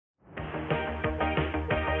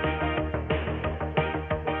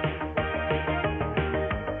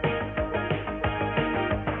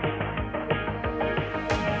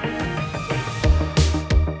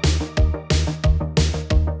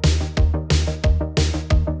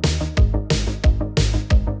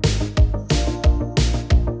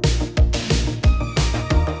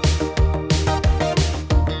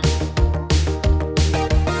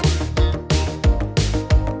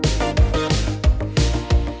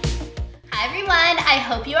I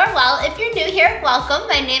hope you are well. If you're new here, welcome.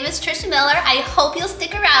 My name is Trisha Miller. I hope you'll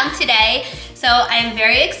stick around today. So I'm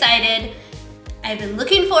very excited. I've been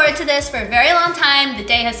looking forward to this for a very long time. The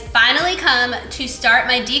day has finally come to start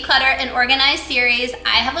my Declutter and Organize series.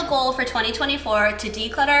 I have a goal for 2024 to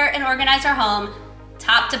declutter and organize our home,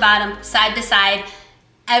 top to bottom, side to side,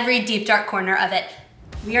 every deep dark corner of it.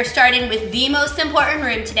 We are starting with the most important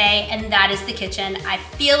room today, and that is the kitchen. I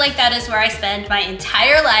feel like that is where I spend my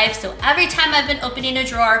entire life, so every time I've been opening a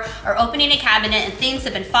drawer or opening a cabinet and things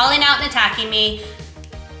have been falling out and attacking me,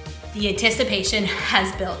 the anticipation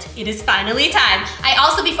has built. It is finally time. I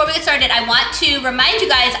also, before we get started, I want to remind you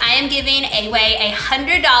guys I am giving away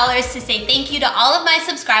 $100 to say thank you to all of my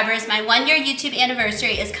subscribers. My 1-year YouTube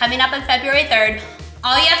anniversary is coming up on February 3rd.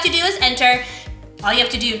 All you have to do is enter. All you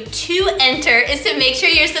have to do to enter is to make sure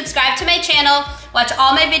you're subscribed to my channel, watch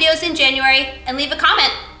all my videos in January, and leave a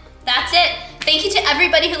comment. That's it. Thank you to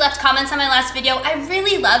everybody who left comments on my last video. I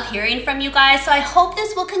really love hearing from you guys, so I hope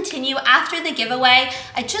this will continue after the giveaway.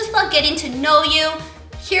 I just love getting to know you,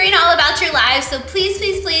 hearing all about your lives, so please,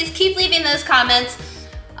 please, please keep leaving those comments.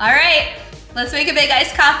 All right, let's make a big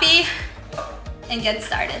iced coffee and get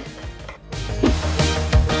started.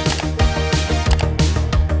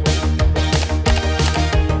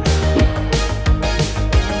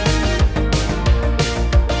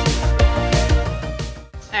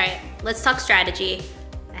 Let's talk strategy.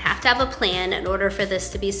 I have to have a plan in order for this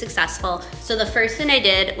to be successful. So the first thing I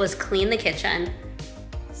did was clean the kitchen.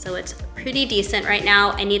 So it's pretty decent right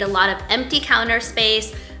now. I need a lot of empty counter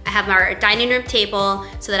space. I have our dining room table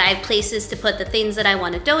so that I have places to put the things that I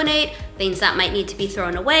want to donate, things that might need to be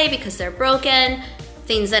thrown away because they're broken,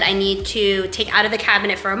 things that I need to take out of the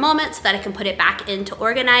cabinet for a moment so that I can put it back in to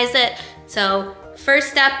organize it. So first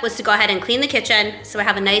step was to go ahead and clean the kitchen. So I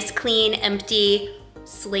have a nice, clean, empty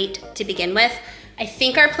slate to begin with. I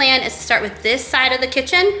think our plan is to start with this side of the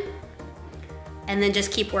kitchen and then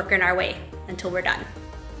just keep working our way until we're done.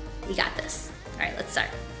 We got this. All right, let's start.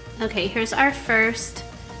 Okay, here's our first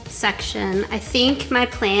section. I think my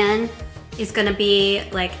plan is gonna be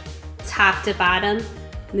like top to bottom,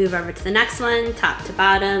 move over to the next one, top to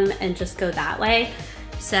bottom, and just go that way.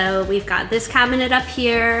 So we've got this cabinet up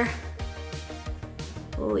here.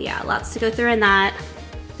 Oh yeah, lots to go through in that.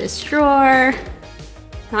 This drawer.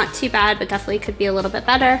 Not too bad, but definitely could be a little bit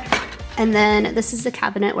better. And then this is the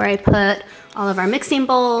cabinet where I put all of our mixing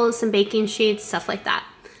bowls, some baking sheets, stuff like that.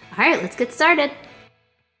 All right, let's get started.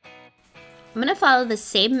 I'm gonna follow the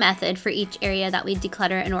same method for each area that we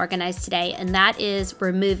declutter and organize today, and that is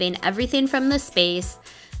removing everything from the space.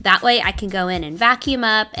 That way I can go in and vacuum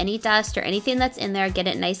up any dust or anything that's in there, get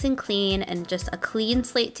it nice and clean and just a clean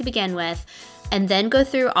slate to begin with, and then go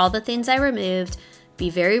through all the things I removed, be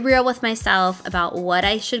very real with myself about what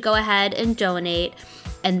I should go ahead and donate,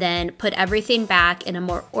 and then put everything back in a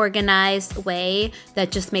more organized way that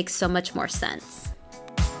just makes so much more sense.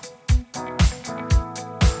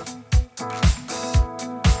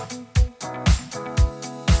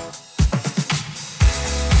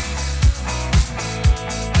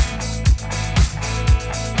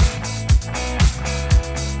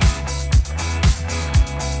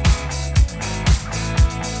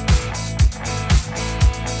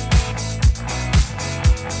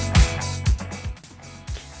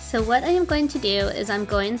 So what I am going to do is I'm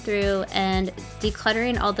going through and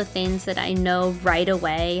decluttering all the things that I know right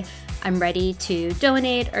away I'm ready to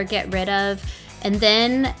donate or get rid of. And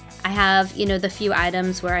then I have, you know, the few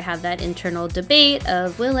items where I have that internal debate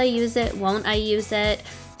of will I use it, won't I use it,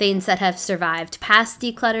 things that have survived past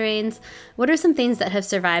declutterings. What are some things that have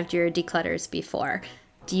survived your declutters before?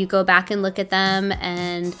 Do you go back and look at them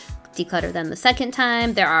and declutter them the second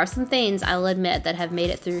time? There are some things, I'll admit, that have made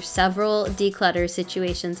it through several declutter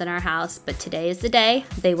situations in our house, but today is the day.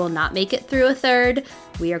 They will not make it through a third.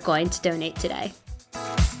 We are going to donate today.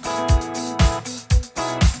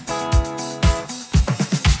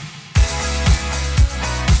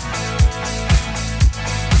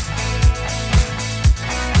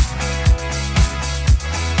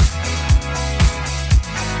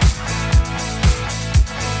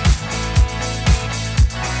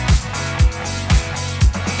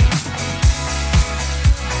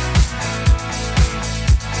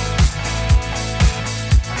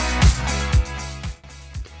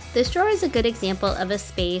 This drawer is a good example of a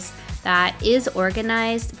space that is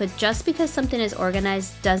organized, but just because something is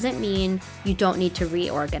organized doesn't mean you don't need to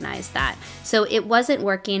reorganize that. So it wasn't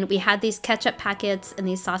working. We had these ketchup packets and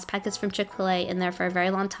these sauce packets from Chick-fil-A in there for a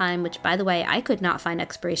very long time, which, by the way, I could not find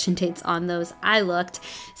expiration dates on those. I looked,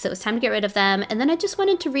 so it was time to get rid of them. And then I just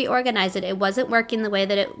wanted to reorganize it. It wasn't working the way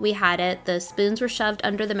that we had it. The spoons were shoved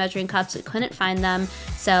under the measuring cups. We couldn't find them.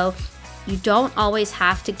 So You don't always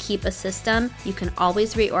have to keep a system. You can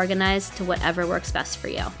always reorganize to whatever works best for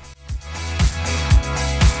you.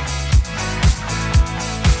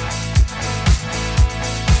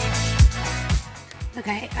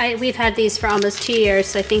 Okay, we've had these for almost 2 years,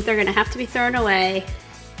 so I think they're gonna have to be thrown away.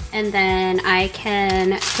 And then I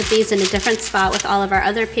can put these in a different spot with all of our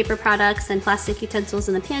other paper products and plastic utensils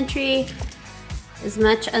in the pantry. As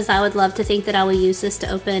much as I would love to think that I will use this to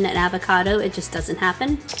open an avocado, it just doesn't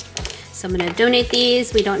happen. So I'm gonna donate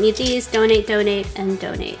these. We don't need these. Donate, donate, and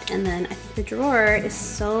donate. And then I think the drawer is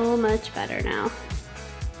so much better now.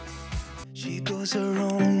 She goes her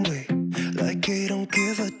own way, like I don't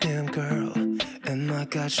give a damn girl. And my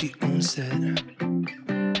God, she owns it.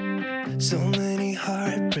 So many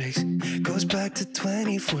heartbreaks, goes back to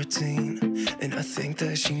 2014. And I think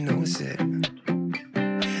that she knows it. And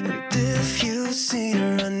if you've seen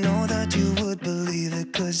her, I know that you would believe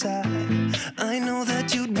it. Cause I know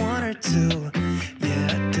that you'd want her to. Yeah,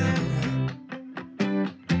 I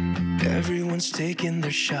do. Everyone's taking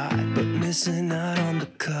their shot, but missing out on the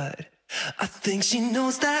cut. I think she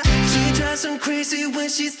knows that. She drives them crazy when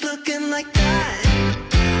she's looking like that.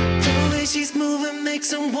 The way she's moving makes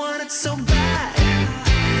them want it so bad.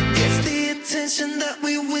 Gets the attention that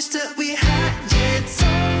we wish that we had. Yeah, it's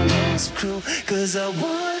almost cruel, cause I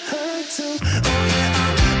want her to. Oh yeah,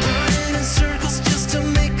 I'm running in circles just to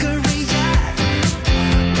make her react.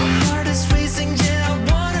 My heart is racing, yeah, I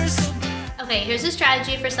want her so bad. Okay, here's a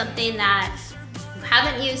strategy for something that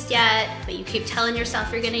haven't used yet, but you keep telling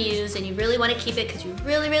yourself you're gonna use and you really wanna keep it because you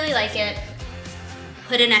really, really like it.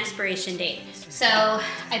 Put an expiration date. So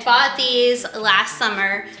I bought these last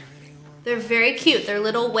summer. They're very cute. They're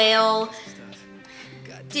little whale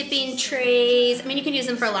dipping trays. I mean, you can use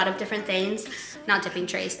them for a lot of different things. Not dipping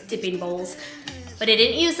trays, dipping bowls. But I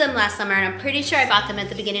didn't use them last summer and I'm pretty sure I bought them at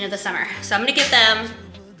the beginning of the summer. So I'm gonna give them,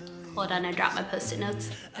 hold on, I dropped my Post-it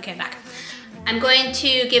notes. Okay, I'm back. I'm going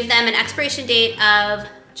to give them an expiration date of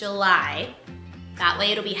July. That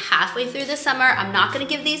way it'll be halfway through the summer. I'm not gonna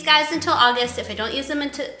give these guys until August. If I don't use them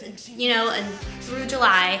until, and through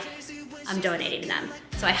July, I'm donating them.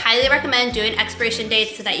 So I highly recommend doing expiration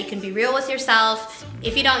dates so that you can be real with yourself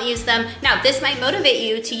if you don't use them. Now, this might motivate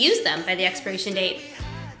you to use them by the expiration date.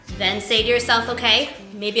 Then say to yourself, okay,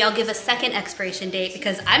 maybe I'll give a second expiration date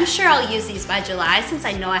because I'm sure I'll use these by July since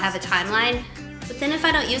I know I have a timeline. But then if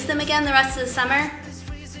I don't use them again the rest of the summer,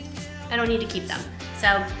 I don't need to keep them. So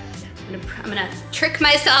I'm gonna trick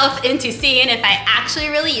myself into seeing if I actually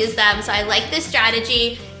really use them. So I like this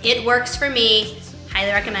strategy. It works for me.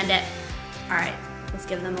 Highly recommend it. All right, let's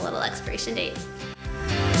give them a little expiration date.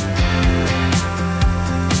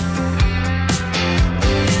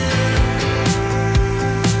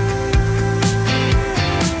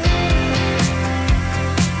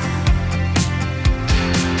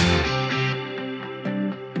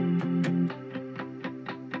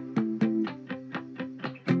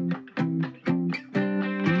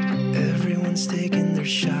 Taking their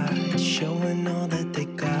shot, showing all that they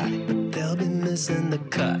got, but they'll be missing the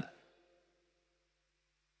cut.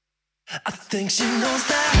 I think she knows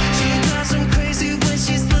that. She drives them crazy when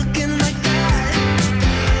she's looking like that.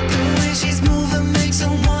 The way she's moving makes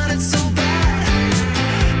them want it so bad.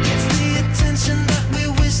 Gets the attention that we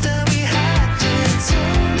wish that we had. Yeah, it's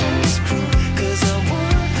almost cruel, cause I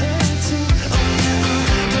want her to. Oh yeah,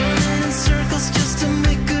 I'm running in circles just to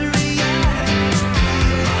make her react.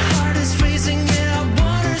 My heart is racing, yeah, I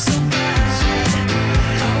want her so bad.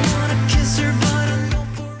 I wanna kiss her, but I know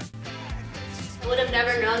for I would have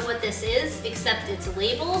never known what this is, except it's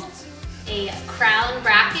labeled a crown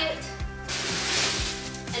bracket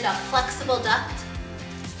and a flexible duct.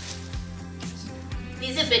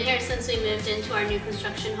 These have been here since we moved into our new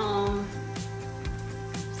construction home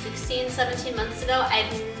 16, 17 months ago. I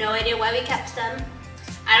have no idea why we kept them.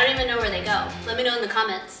 I don't even know where they go. Let me know in the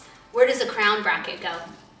comments. Where does a crown bracket go?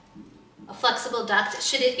 A flexible duct,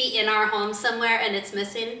 should it be in our home somewhere and it's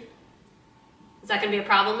missing? Is that gonna be a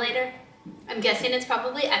problem later? I'm guessing it's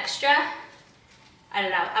probably extra. I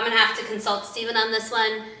don't know. I'm gonna have to consult Steven on this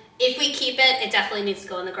one. If we keep it, it definitely needs to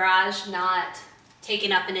go in the garage, not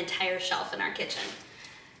taking up an entire shelf in our kitchen.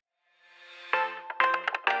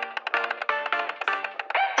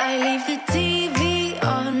 I leave the TV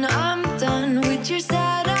on, I'm done with your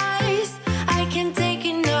sad eyes. I can take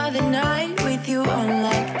another night with you on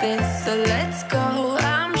like this. So let's go,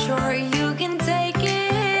 I'm sure you can take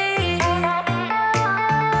it.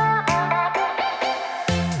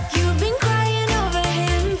 You've been crying over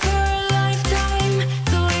him for a lifetime.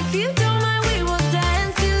 So if you don't mind, we will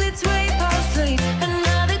dance till it's way past late.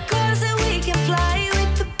 Another course that we can fly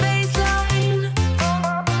with the baseline.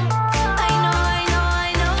 I know, I know,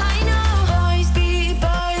 I know, I know.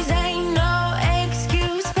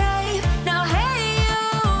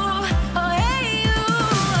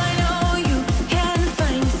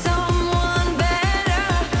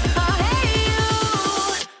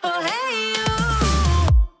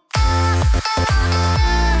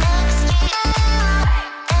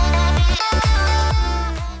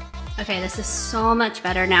 Okay, this is so much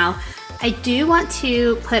better now. I do want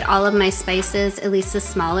to put all of my spices, at least the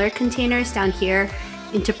smaller containers down here,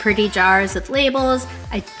 into pretty jars with labels.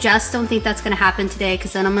 I just don't think that's gonna happen today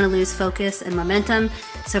because then I'm gonna lose focus and momentum.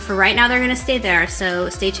 So for right now, they're gonna stay there. So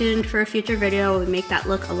stay tuned for a future video where we make that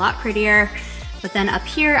look a lot prettier. But then up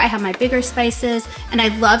here, I have my bigger spices, and I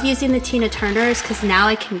love using the Tina Turners because now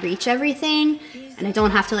I can reach everything and I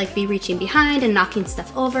don't have to like be reaching behind and knocking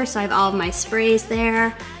stuff over. So I have all of my sprays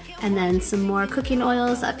there, and then some more cooking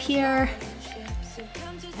oils up here.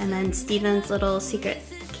 And then Steven's little secret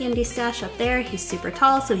candy stash up there. He's super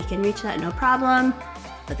tall, so he can reach that no problem,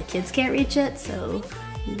 but the kids can't reach it, so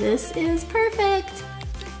this is perfect.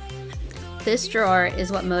 This drawer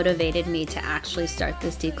is what motivated me to actually start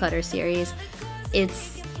this declutter series.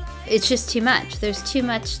 It's just too much. There's too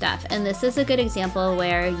much stuff, and this is a good example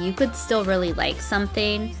where you could still really like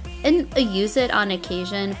something and use it on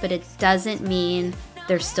occasion, but it doesn't mean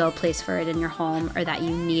there's still a place for it in your home or that you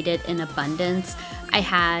need it in abundance. I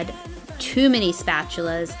had too many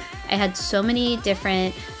spatulas. I had so many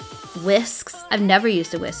different whisks. I've never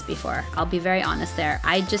used a whisk before. I'll be very honest there.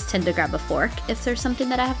 I just tend to grab a fork if there's something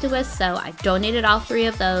that I have to whisk, so I donated all 3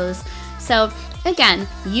 of those. So again,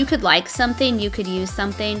 you could like something, you could use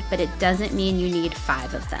something, but it doesn't mean you need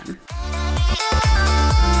 5 of them.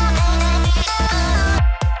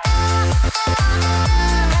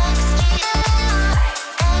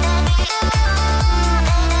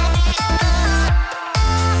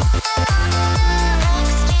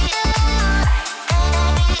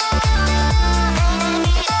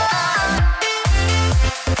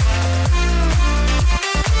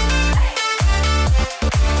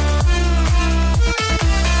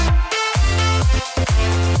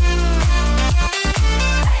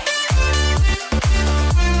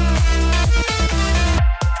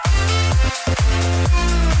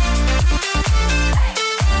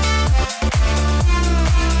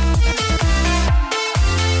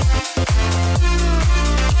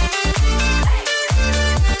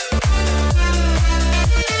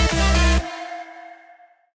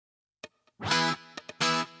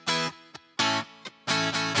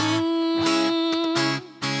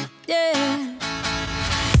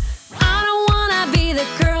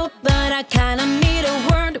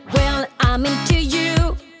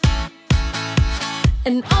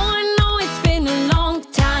 And oh, I know it's been a long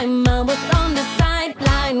time. I was on the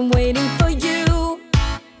sideline waiting for you.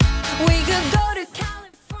 We could go to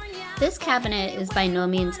California. This cabinet is by no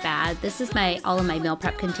means bad. This is all of my meal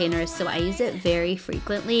prep containers, so I use it very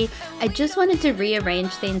frequently. I just wanted to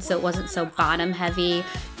rearrange things so it wasn't so bottom heavy,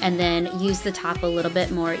 and then use the top a little bit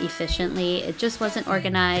more efficiently. It just wasn't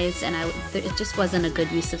organized, and it just wasn't a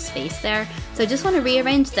good use of space there. So I just want to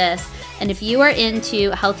rearrange this. And if you are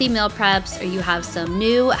into healthy meal preps or you have some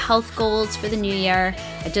new health goals for the new year,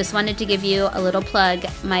 I just wanted to give you a little plug.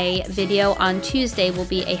 My video on Tuesday will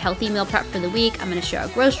be a healthy meal prep for the week. I'm going to share a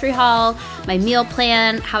grocery haul, my meal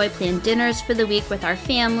plan, how I plan dinners for the week with our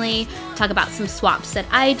family, talk about some swaps that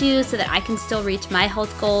I do so that I can still reach my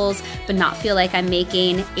health goals but not feel like I'm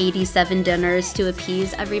making 87 dinners to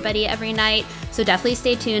appease everybody every night. So definitely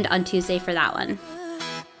stay tuned on Tuesday for that one.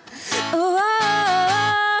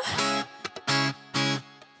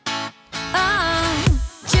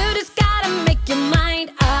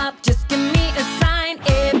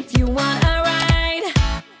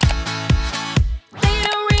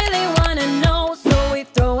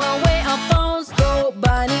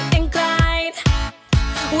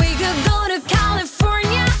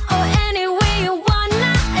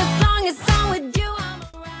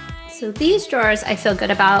 So these drawers I feel good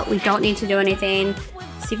about. We don't need to do anything.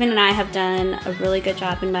 Steven and I have done a really good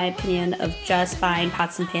job, in my opinion, of just buying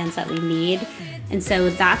pots and pans that we need. And so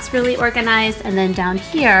that's really organized. And then down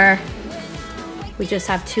here, we just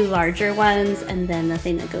have 2 larger ones and then the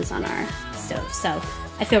thing that goes on our stove. So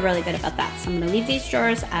I feel really good about that. So I'm gonna leave these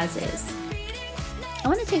drawers as is. I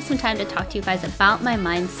wanna take some time to talk to you guys about my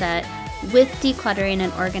mindset with decluttering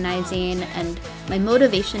and organizing and my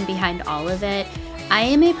motivation behind all of it. I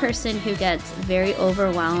am a person who gets very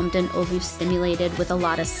overwhelmed and overstimulated with a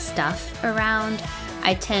lot of stuff around.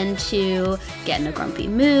 I tend to get in a grumpy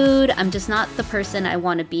mood. I'm just not the person I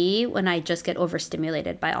want to be when I just get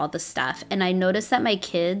overstimulated by all the stuff. And I notice that my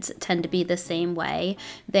kids tend to be the same way.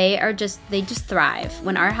 They just thrive.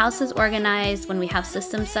 When our house is organized, when we have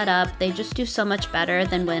systems set up, they just do so much better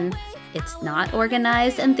than when it's not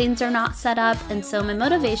organized and things are not set up. And so my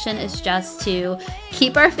motivation is just to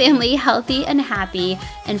keep our family healthy and happy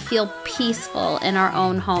and feel peaceful in our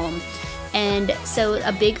own home. And so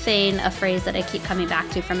a big thing, a phrase that I keep coming back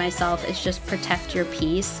to for myself is just protect your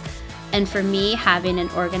peace. And for me, having an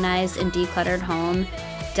organized and decluttered home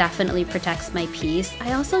definitely protects my peace.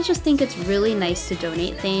 I also just think it's really nice to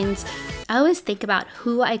donate things. I always think about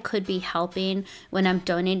who I could be helping when I'm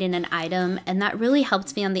donating an item, and that really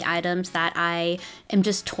helps me on the items that I am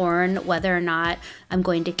just torn whether or not I'm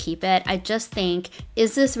going to keep it. I just think,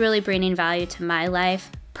 is this really bringing value to my life?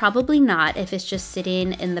 Probably not if it's just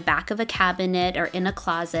sitting in the back of a cabinet or in a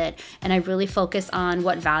closet, and I really focus on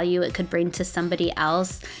what value it could bring to somebody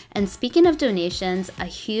else. And speaking of donations, a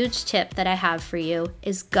huge tip that I have for you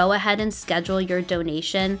is go ahead and schedule your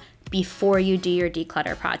donation before you do your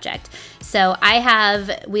declutter project. So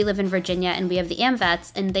we live in Virginia and we have the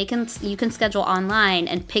AMVETs, and you can schedule online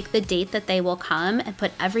and pick the date that they will come and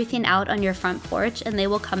put everything out on your front porch, and they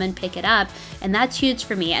will come and pick it up. And that's huge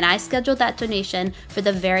for me. And I scheduled that donation for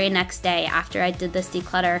the very next day after I did this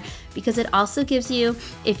declutter, because it also gives you,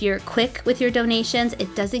 if you're quick with your donations,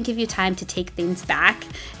 it doesn't give you time to take things back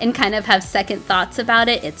and kind of have second thoughts about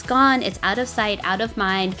it. It's gone, it's out of sight, out of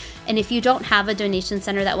mind. And if you don't have a donation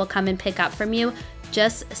center that will come and pick up from you,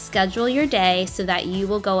 just schedule your day so that you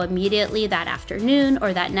will go immediately that afternoon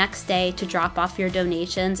or that next day to drop off your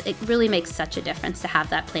donations. It really makes such a difference to have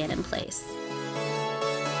that plan in place.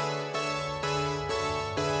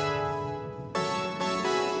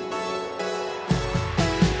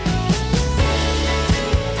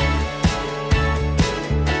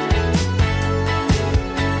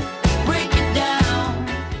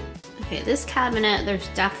 Okay, this cabinet, there's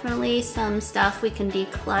definitely some stuff we can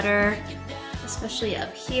declutter, especially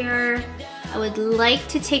up here. I would like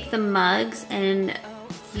to take the mugs and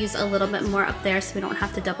use a little bit more up there so we don't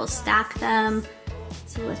have to double stack them.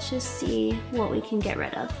 So let's just see what we can get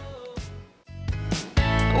rid of.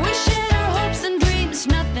 We share our hopes and dreams,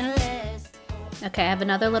 nothing less. Okay, I have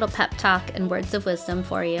another little pep talk and words of wisdom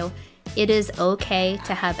for you. It is okay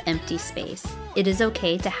to have empty space. It is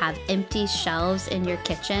okay to have empty shelves in your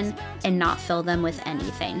kitchen and not fill them with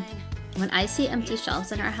anything. When I see empty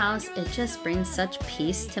shelves in our house, it just brings such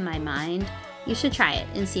peace to my mind. You should try it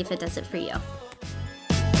and see if it does it for you.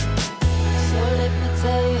 So let me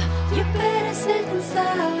tell you, you better sit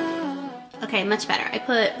inside. Okay, much better. I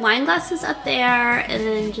put wine glasses up there and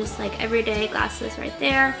then just like everyday glasses right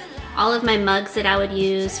there. All of my mugs that I would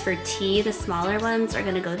use for tea, the smaller ones, are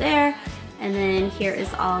gonna go there. And then here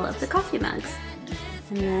is all of the coffee mugs.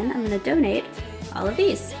 And then I'm gonna donate all of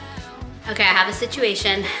these. Okay, I have a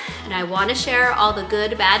situation and I wanna share all the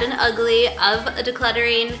good, bad, and ugly of a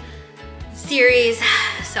decluttering series.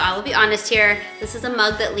 So I will be honest here. This is a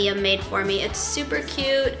mug that Liam made for me. It's super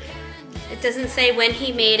cute. It doesn't say when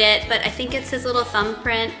he made it, but I think it's his little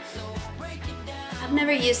thumbprint. I've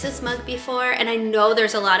never used this mug before, and I know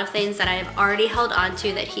there's a lot of things that I have already held on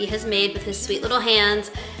to that he has made with his sweet little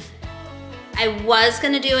hands. I was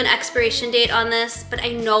gonna do an expiration date on this, but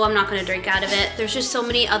I know I'm not gonna drink out of it. There's just so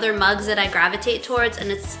many other mugs that I gravitate towards,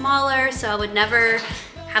 and it's smaller, so I would never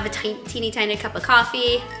have a teeny tiny cup of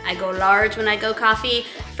coffee. I go large when I go coffee.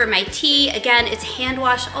 For my tea, again, it's hand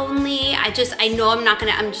wash only. I know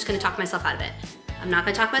I'm just gonna talk myself out of it. I'm not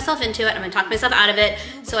gonna talk myself into it, I'm gonna talk myself out of it.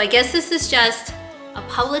 So I guess this is just a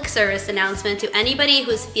public service announcement to anybody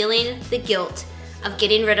who's feeling the guilt of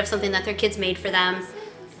getting rid of something that their kids made for them.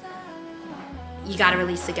 You gotta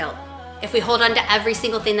release the guilt. If we hold on to every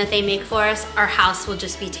single thing that they make for us, our house will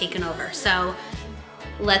just be taken over. So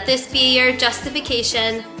let this be your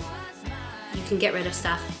justification. You can get rid of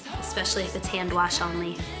stuff, especially if it's hand wash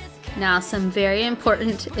only. Now, some very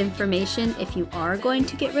important information. If you are going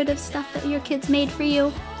to get rid of stuff that your kids made for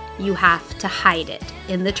you, you have to hide it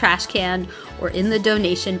in the trash can or in the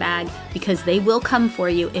donation bag, because they will come for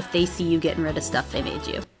you if they see you getting rid of stuff they made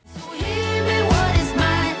you.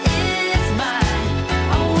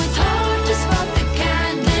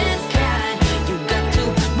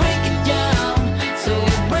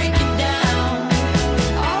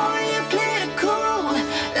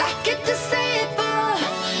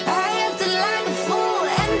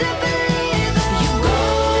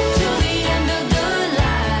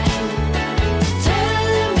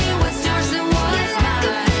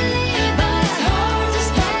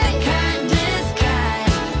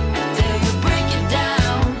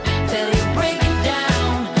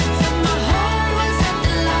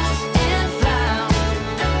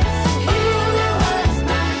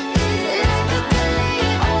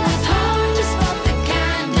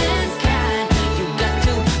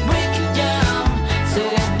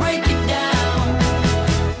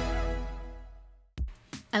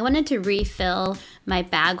 I wanted to refill my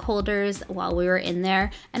bag holders while we were in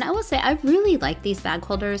there. And I will say, I really like these bag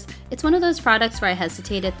holders. It's one of those products where I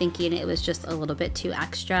hesitated thinking it was just a little bit too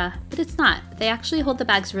extra, but it's not. They actually hold the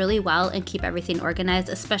bags really well and keep everything organized,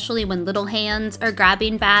 especially when little hands are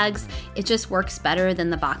grabbing bags. It just works better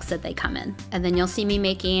than the box that they come in. And then you'll see me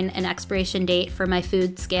making an expiration date for my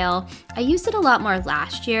food scale. I used it a lot more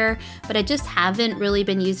last year, but I just haven't really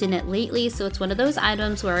been using it lately. So it's one of those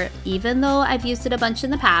items where even though I've used it a bunch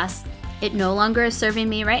in the past, it no longer is serving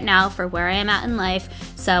me right now for where I am at in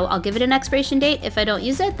life. So I'll give it an expiration date. If I don't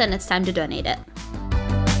use it, then it's time to donate it.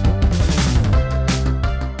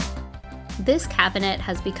 This cabinet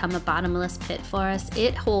has become a bottomless pit for us.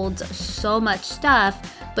 It holds so much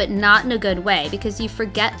stuff, but not in a good way because you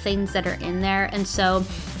forget things that are in there. And so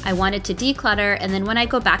I wanted to declutter, and then when I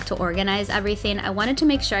go back to organize everything, I wanted to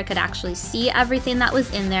make sure I could actually see everything that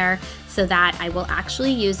was in there so that I will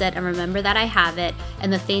actually use it and remember that I have it.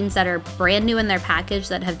 And the things that are brand new in their package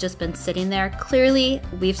that have just been sitting there, clearly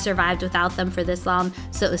we've survived without them for this long,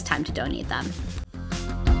 so it was time to donate them.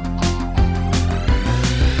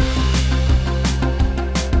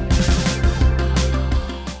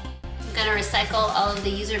 Recycle all of the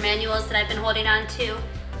user manuals that I've been holding on to.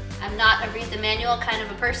 I'm not a read the manual kind of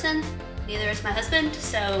a person, neither is my husband,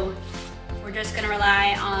 so we're just gonna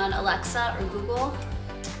rely on Alexa or Google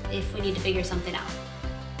if we need to figure something out.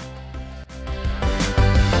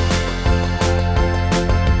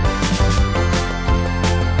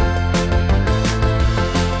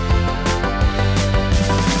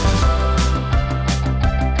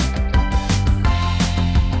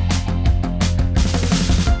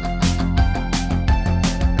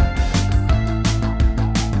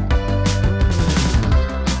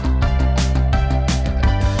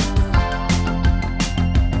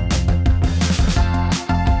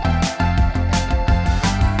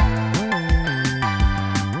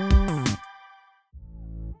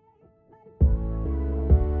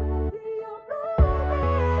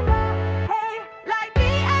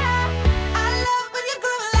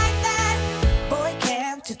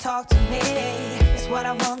 Talk to me, it's what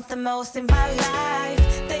I want the most in my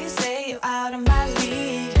life. They say you're out of my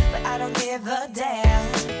league, but I don't give a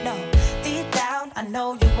damn. No, deep down, I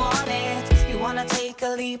know you want it. You wanna take a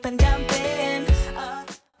leap and jump in.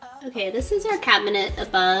 Okay, this is our cabinet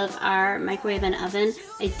above our microwave and oven.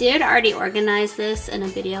 I did already organize this in a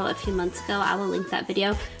video a few months ago. I will link that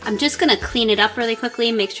video. I'm just gonna clean it up really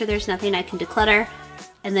quickly, make sure there's nothing I can declutter,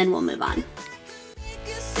 and then we'll move on.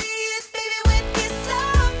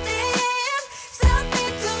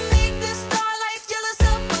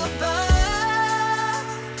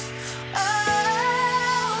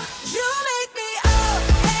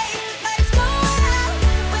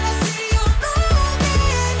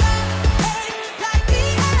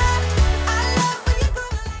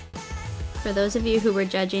 For those of you who were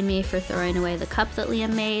judging me for throwing away the cup that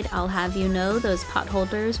Liam made, I'll have you know those pot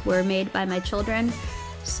holders were made by my children,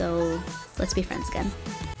 so let's be friends again.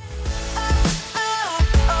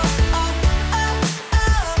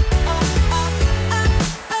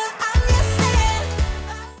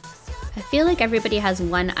 I feel like everybody has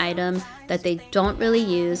one item that they don't really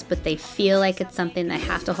use, but they feel like it's something they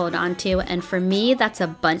have to hold on to, and for me, that's a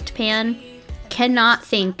bundt pan. Cannot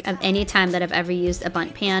think of any time that I've ever used a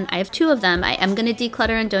bundt pan. I have two of them. I am gonna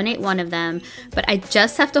declutter and donate one of them, but I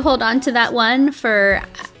just have to hold on to that one for,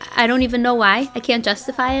 I don't even know why. I can't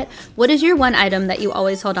justify it. What is your one item that you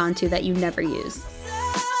always hold on to that you never use?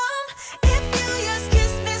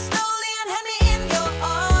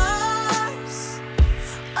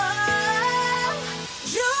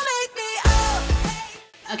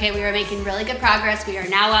 Okay, we are making really good progress. We are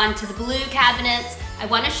now on to the blue cabinets. I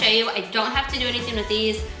want to show you, I don't have to do anything with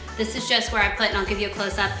these. This is just where I put, and I'll give you a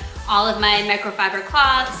close-up, all of my microfiber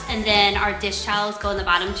cloths, and then our dish towels go in the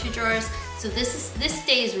bottom two drawers. So this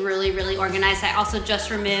stays really, really organized. I also just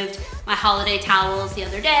removed my holiday towels the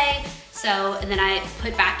other day. So, and then I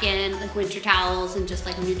put back in like winter towels and just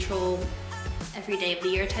like neutral every day of the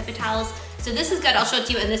year type of towels. So this is good, I'll show it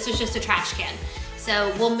to you, and this is just a trash can.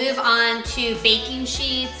 So we'll move on to baking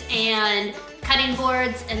sheets and cutting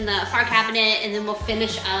boards in the far cabinet, and then we'll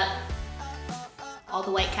finish up all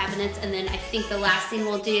the white cabinets. And then I think the last thing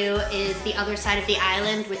we'll do is the other side of the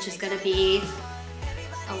island, which is gonna be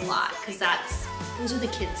a lot, because those are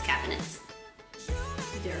the kids' cabinets.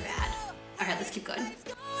 They're bad. All right, let's keep going.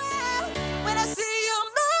 When I see you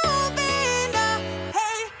moving,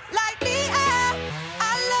 hey, like me,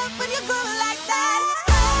 I love when you groove like that.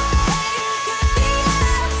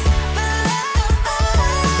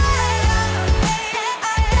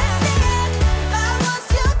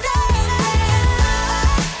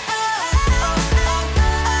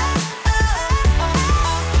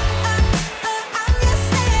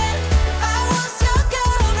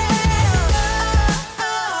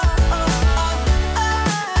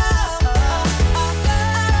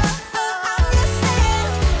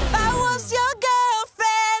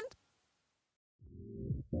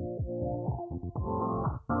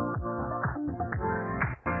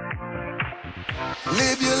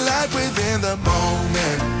 in the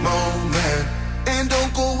moment. And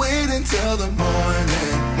don't go wait until the morning.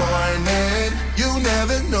 You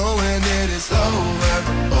never know when it is over.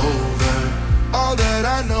 All that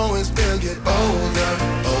I know is we'll get older.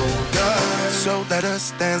 So let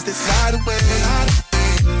us dance this night away.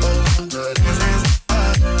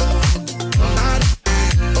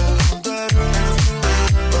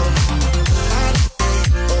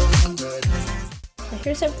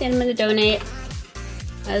 Here's everything I'm going to donate.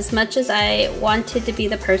 As much as I wanted to be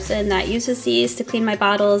the person that uses these to clean my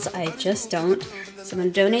bottles, I just don't. So I'm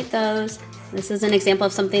going to donate those. This is an example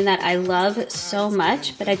of something that I love so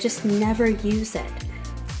much, but I just never use it,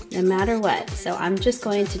 no matter what. So I'm just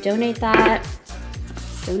going to donate that.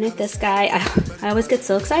 Donate this guy. I always get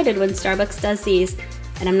so excited when Starbucks does these,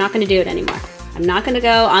 and I'm not going to do it anymore. I'm not going to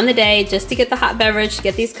go on the day just to get the hot beverage, to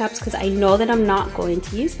get these cups, because I know that I'm not going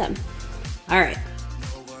to use them. All right.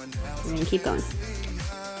 We're gonna keep going.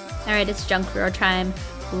 All right, it's junk drawer time.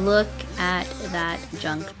 Look at that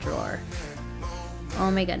junk drawer. Oh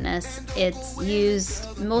my goodness. It's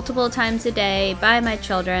used multiple times a day by my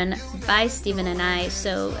children, by Steven and I.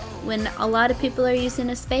 So when a lot of people are using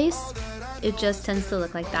a space, it just tends to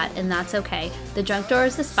look like that, and that's okay. The junk drawer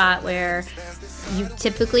is the spot where you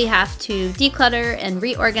typically have to declutter and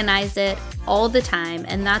reorganize it all the time,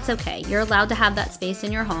 and that's okay. You're allowed to have that space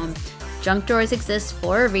in your home. Junk drawers exist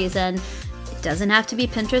for a reason. It doesn't have to be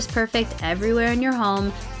Pinterest perfect everywhere in your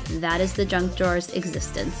home. That is the junk drawer's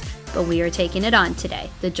existence. But we are taking it on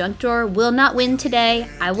today. The junk drawer will not win today.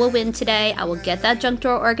 I will win today. I will get that junk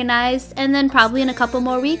drawer organized, and then probably in a couple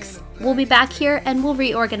more weeks, we'll be back here and we'll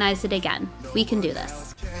reorganize it again. We can do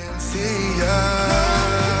this.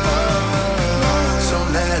 So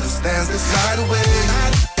let's dance this night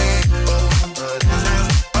away.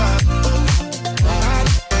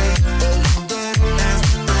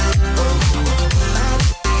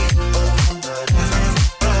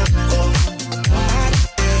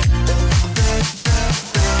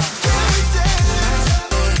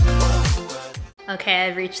 Okay,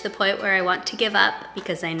 I've reached the point where I want to give up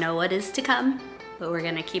because I know what is to come, but we're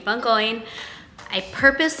gonna keep on going. I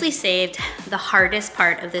purposely saved the hardest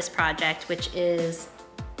part of this project, which is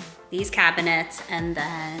these cabinets and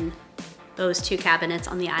then those two cabinets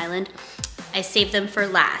on the island. I saved them for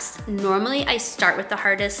last. Normally I start with the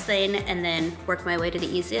hardest thing and then work my way to the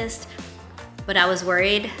easiest, but I was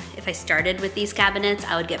worried if I started with these cabinets,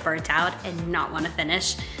 I would get burnt out and not want to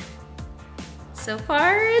finish. So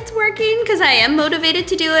far it's working because I am motivated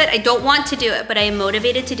to do it. I don't want to do it, but I am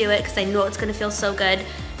motivated to do it because I know it's gonna feel so good.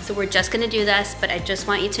 So we're just gonna do this, but I just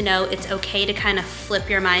want you to know it's okay to kind of flip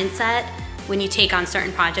your mindset when you take on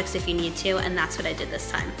certain projects if you need to, and that's what I did this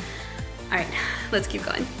time. All right, let's keep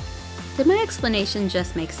going. Did my explanation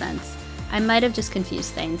just make sense? I might have just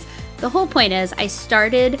confused things. The whole point is I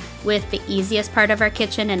started with the easiest part of our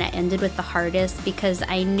kitchen and I ended with the hardest because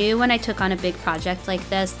I knew when I took on a big project like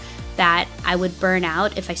this that I would burn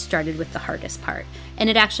out if I started with the hardest part. And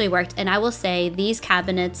it actually worked. And I will say these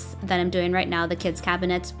cabinets that I'm doing right now, the kids'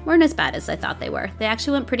 cabinets, weren't as bad as I thought they were. They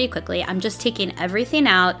actually went pretty quickly. I'm just taking everything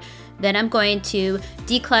out. Then I'm going to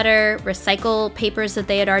declutter, recycle papers that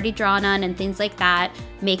they had already drawn on and things like that,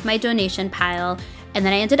 make my donation pile. And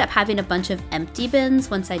then I ended up having a bunch of empty bins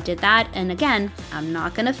once I did that. And again, I'm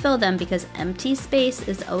not gonna fill them because empty space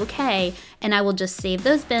is okay. And I will just save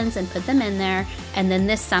those bins and put them in there. And then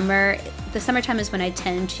this summer, the summertime is when I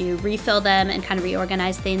tend to refill them and kind of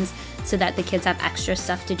reorganize things so that the kids have extra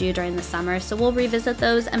stuff to do during the summer. So we'll revisit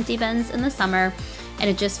those empty bins in the summer. And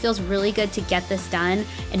it just feels really good to get this done.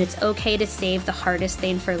 And it's okay to save the hardest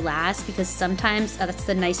thing for last because sometimes that's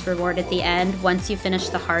the nice reward at the end. Once you finish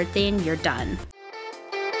the hard thing, you're done.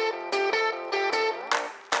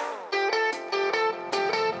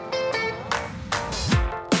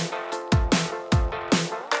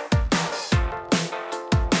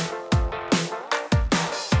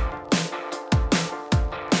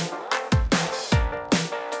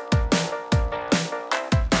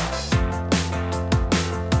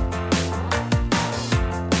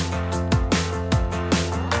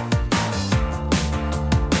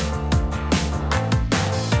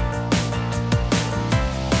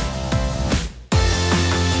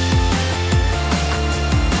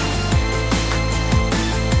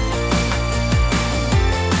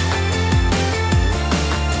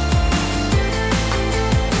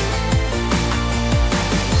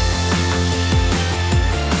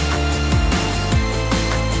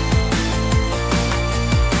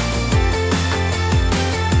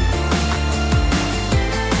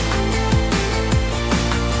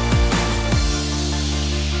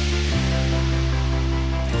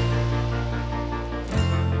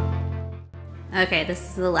 Okay, this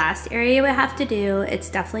is the last area we have to do. It's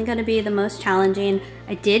definitely gonna be the most challenging.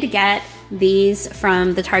 I did get these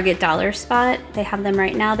from the Target dollar spot. They have them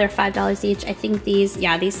right now, they're $5 each. I think these,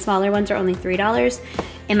 yeah, these smaller ones are only $3.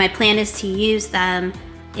 And my plan is to use them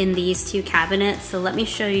in these two cabinets. So let me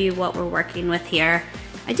show you what we're working with here.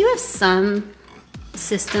 I do have some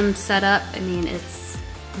system set up. I mean, it's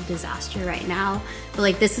a disaster right now. But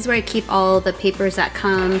like this is where I keep all the papers that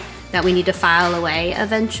come that we need to file away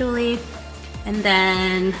eventually. And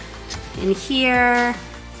then in here,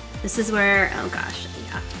 this is where, oh gosh,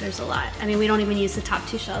 yeah, there's a lot. I mean, we don't even use the top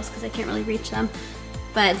two shelves because I can't really reach them.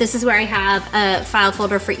 But this is where I have a file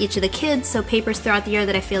folder for each of the kids. So papers throughout the year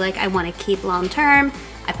that I feel like I want to keep long term.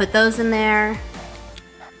 I put those in there.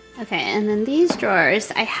 Okay, and then these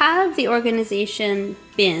drawers, I have the organization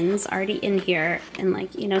bins already in here and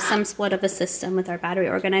like, you know, some sort of a system with our battery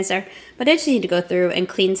organizer, but I just need to go through and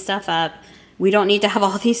clean stuff up. We don't need to have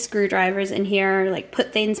all these screwdrivers in here, like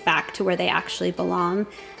put things back to where they actually belong.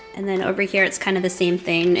 And then over here, it's kind of the same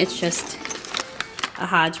thing. It's just a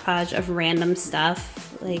hodgepodge of random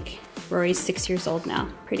stuff. Like Rory's 6 years old now.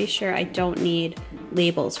 Pretty sure I don't need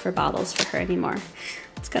labels for bottles for her anymore.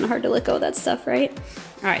 It's kind of hard to let go of that stuff, right?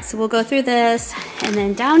 All right, so we'll go through this. And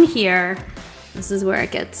then down here, this is where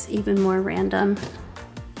it gets even more random.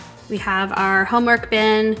 We have our homework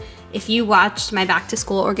bin. If you watched my back to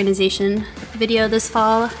school organization video this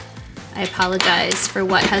fall, I apologize for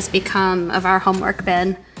what has become of our homework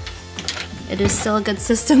bin. It is still a good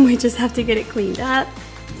system, we just have to get it cleaned up.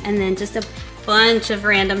 And then just a bunch of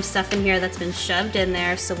random stuff in here that's been shoved in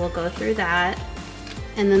there, so we'll go through that.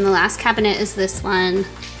 And then the last cabinet is this one.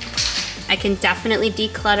 I can definitely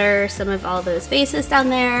declutter some of all those vases down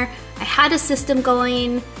there. I had a system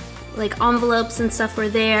going, like envelopes and stuff were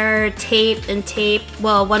there, tape and tape.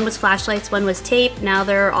 Well, one was flashlights, one was tape. Now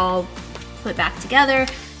they're all put back together.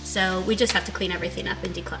 So we just have to clean everything up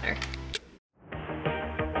and declutter.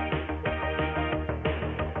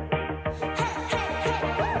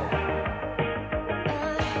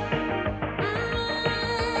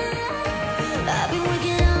 I've been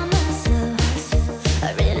working on myself.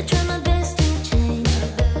 I really try my best to change,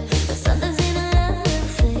 but something's in a love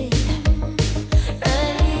fade,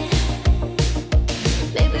 right?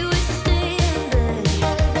 Maybe we should stay in bed,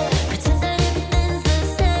 pretend that everything's the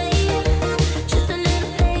same, just a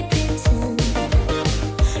little play pretend,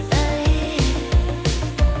 right?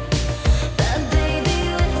 But baby,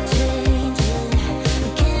 we're changing.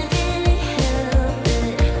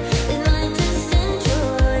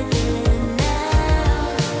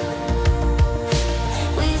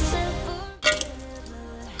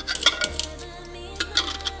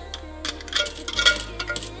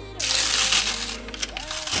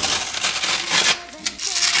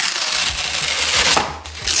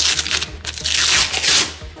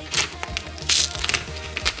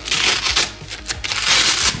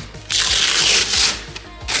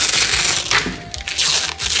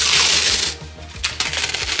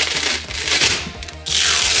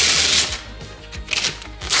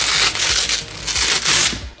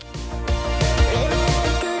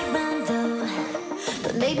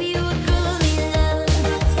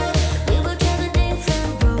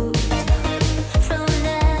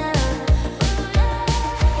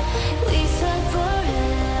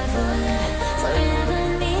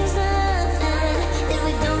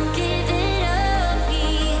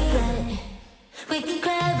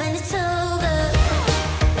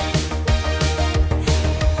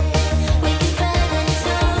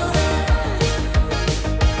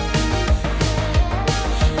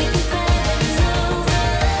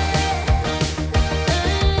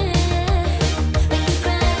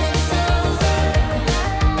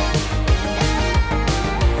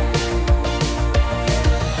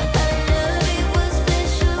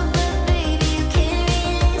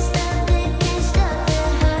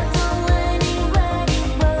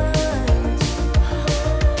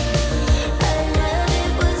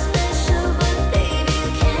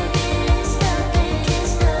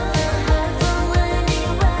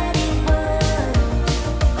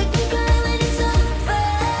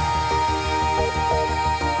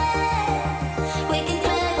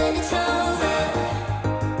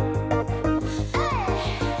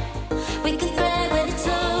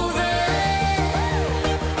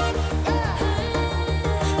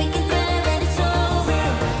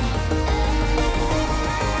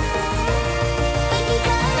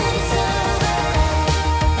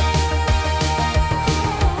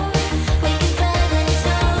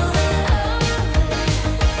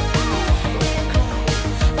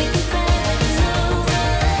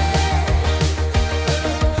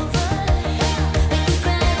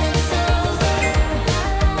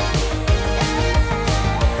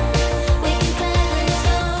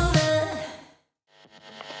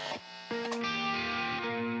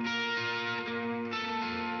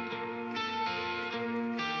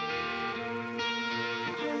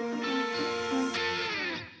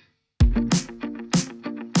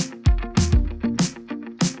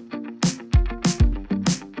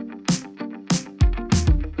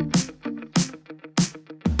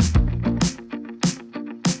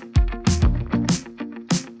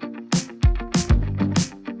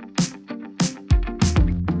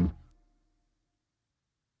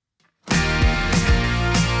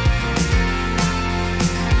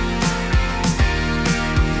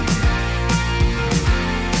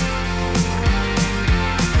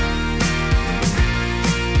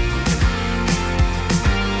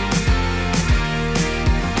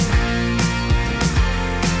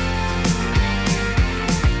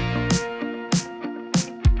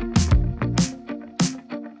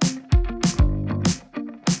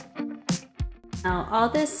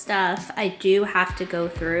 this stuff I do have to go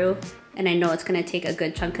through, and I know it's gonna take a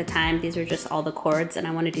good chunk of time. These are just all the cords, and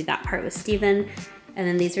I wanna do that part with Steven. And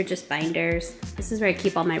then these are just binders. This is where I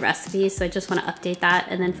keep all my recipes, so I just wanna update that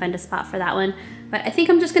and then find a spot for that one. But I think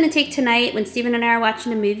I'm just gonna take tonight when Steven and I are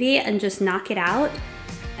watching a movie and just knock it out,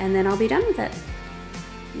 and then I'll be done with it.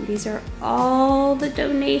 And these are all the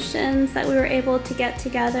donations that we were able to get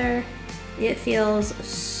together. It feels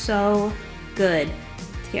so good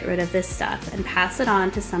to get rid of this stuff and pass it on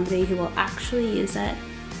to somebody who will actually use it.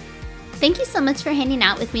 Thank you so much for hanging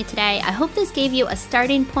out with me today. I hope this gave you a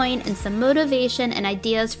starting point and some motivation and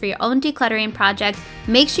ideas for your own decluttering project.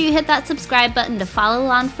 Make sure you hit that subscribe button to follow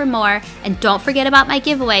along for more, and don't forget about my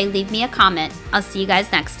giveaway. Leave me a comment. I'll see you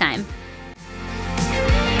guys next time.